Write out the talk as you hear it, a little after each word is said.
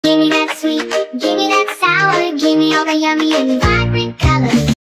yummy and vibrant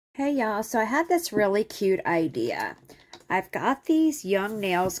colors. Hey y'all, so I had this really cute idea. I've got these Young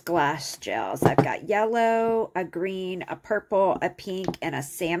Nails glass gels. I've got yellow, a green, a purple, a pink, and a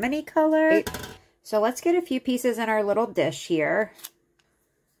salmony color. So let's get a few pieces in our little dish here.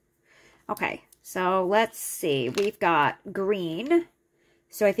 Okay, so let's see. We've got green.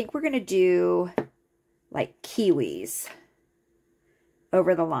 So I think we're going to do like kiwis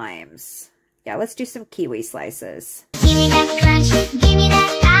over the limes. Yeah, let's do some kiwi slices. Give me that crunch, give me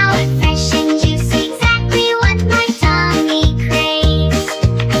that power, fresh and juicy, exactly what my tummy craves.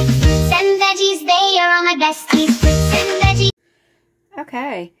 Fruits and veggies, they are all my besties. Fruits and veggies.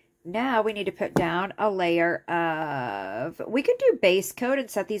 Okay, now we need to put down a layer of, we could do base coat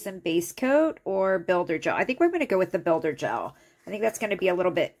and set these in base coat or builder gel. I think we're going to go with the builder gel. I think that's going to be a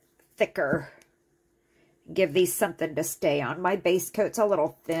little bit thicker. Give these something to stay on. My base coat's a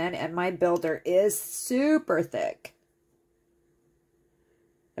little thin and my builder is super thick.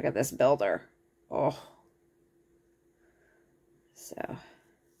 Look at this builder. Oh. So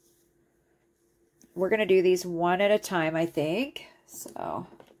we're going to do these one at a time, I think. So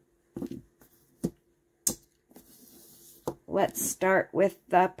let's start with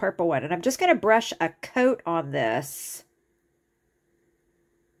the purple one. And I'm just going to brush a coat on this.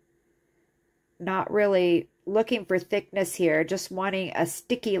 Not really looking for thickness here, just wanting a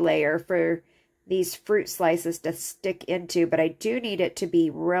sticky layer for these fruit slices to stick into, but I do need it to be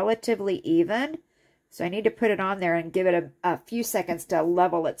relatively even. So I need to put it on there and give it a few seconds to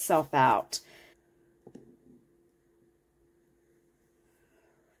level itself out.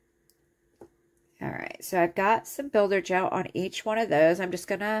 All right, so I've got some builder gel on each one of those. I'm just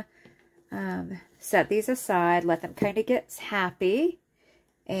gonna set these aside, let them kind of get happy.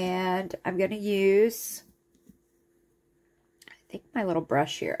 And I'm going to use, I think, my little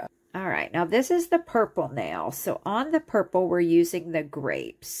brush here. All right, now this is the purple nail. So on the purple, we're using the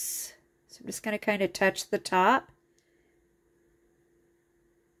grapes. So I'm just going to kind of touch the top.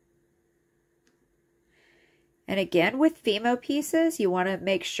 And again, with FIMO pieces, you want to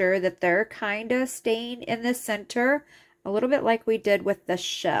make sure that they're kind of staying in the center, a little bit like we did with the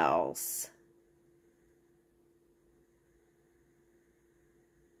shells.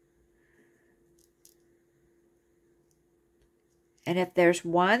 And if there's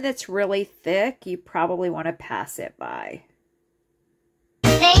one that's really thick, you probably want to pass it by.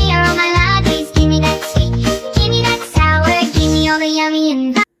 They are all my lollies. Give me that sweet, give me that sour, give me all the yummy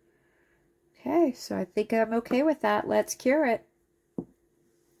and Okay, so I think I'm okay with that. Let's cure it.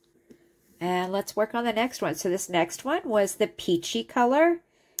 And let's work on the next one. So this next one was the peachy color.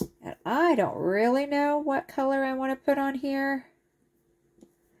 And I don't really know what color I want to put on here.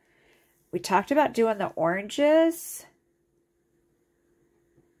 We talked about doing the oranges.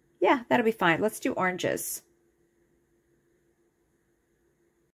 Yeah, that'll be fine. Let's do oranges.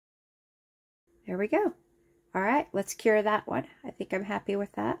 There we go. All right, let's cure that one. I think I'm happy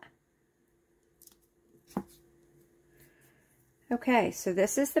with that. Okay, so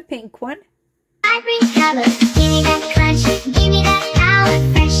this is the pink one. vibrant colors. Give me that crunch, give me that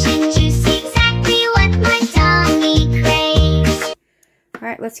power, fresh and juicy, exactly what my tummy craves. All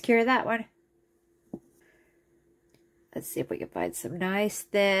right, let's cure that one. Let's see if we can find some nice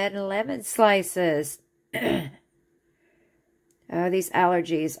thin lemon slices. Oh, these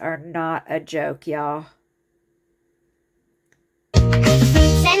allergies are not a joke, y'all.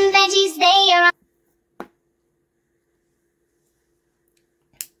 Fruits and veggies, they are all.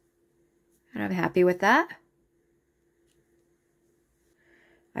 And I'm happy with that.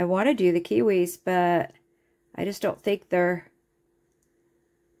 I want to do the kiwis, but I just don't think they're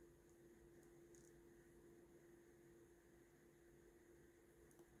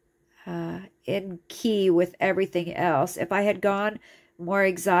in key with everything else. If I had gone more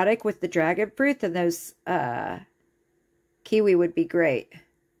exotic with the dragon fruit, then those kiwi would be great.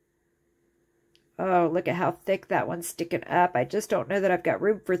 Oh, look at how thick that one's sticking up. I just don't know that I've got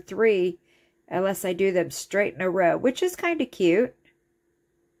room for 3 unless I do them straight in a row, which is kind of cute.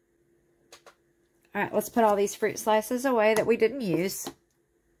 All right, let's put all these fruit slices away that we didn't use.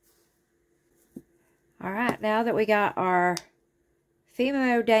 All right, now that we got our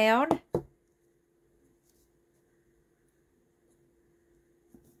FIMO down,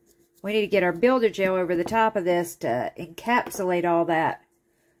 we need to get our builder gel over the top of this to encapsulate all that.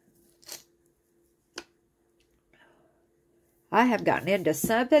 I have gotten into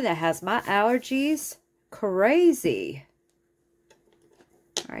something that has my allergies crazy.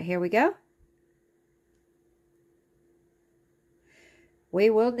 All right, here we go. We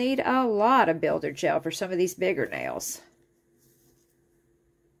will need a lot of builder gel for some of these bigger nails.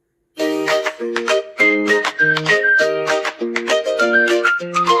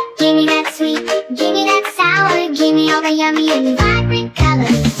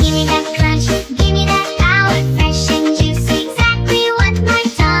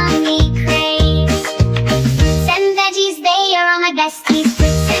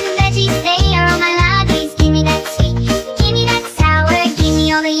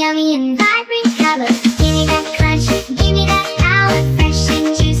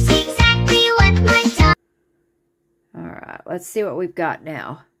 let's see what we've got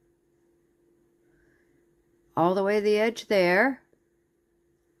now. All the way to the edge there.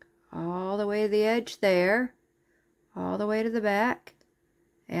 All the way to the edge there. All the way to the back.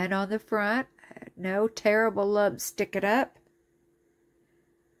 And on the front. No terrible lubs sticking up.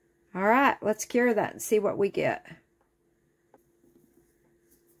 All right, let's cure that and see what we get.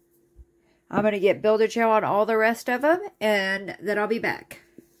 I'm going to get builder gel on all the rest of them, and then I'll be back.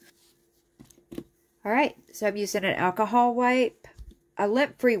 All right, so I'm using an alcohol wipe, a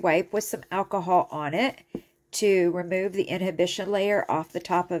lint-free wipe with some alcohol on it to remove the inhibition layer off the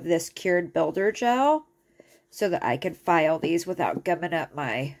top of this cured builder gel so that I can file these without gumming up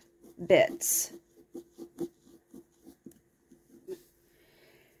my bits.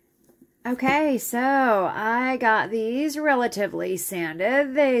 Okay, so I got these relatively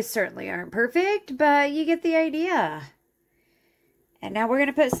sanded. They certainly aren't perfect, but you get the idea. And now we're going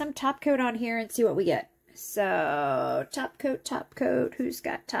to put some top coat on here and see what we get. So, top coat, top coat. Who's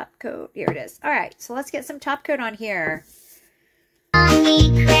got top coat? Here it is. All right, so let's get some top coat on here. Mommy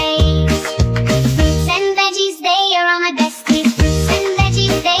craze. Fruits and veggies, they are all my besties. Fruits and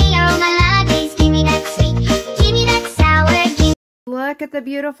veggies, they are all my lovies. Give me that sweet, give me that sour. Look at the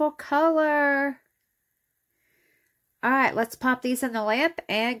beautiful color. All right, let's pop these in the lamp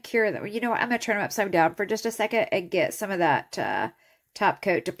and cure them. You know what? I'm going to turn them upside down for just a second and get some of that top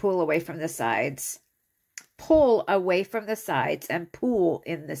coat to pool away from the sides. Pull away from the sides and pool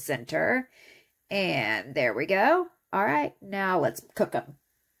in the center. And there we go. All right, now let's cook them.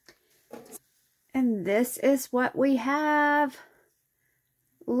 And this is what we have.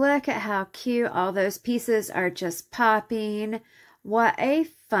 Look at how cute all those pieces are just popping. What a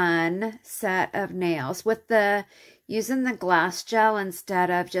fun set of nails. With the using the glass gel instead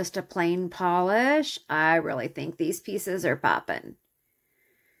of just a plain polish, I really think these pieces are popping.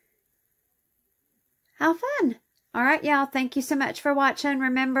 How fun. All right, y'all. Thank you so much for watching.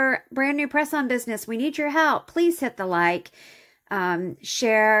 Remember, brand new press-on business. We need your help. Please hit the like,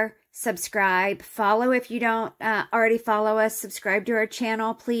 share, subscribe, follow if you don't already follow us. Subscribe to our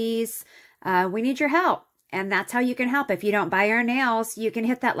channel, please. We need your help. And that's how you can help. If you don't buy our nails, you can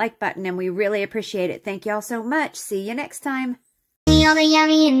hit that like button, and we really appreciate it. Thank you all so much. See you next time. All the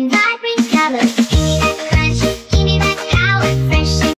yummy and vibrant colors.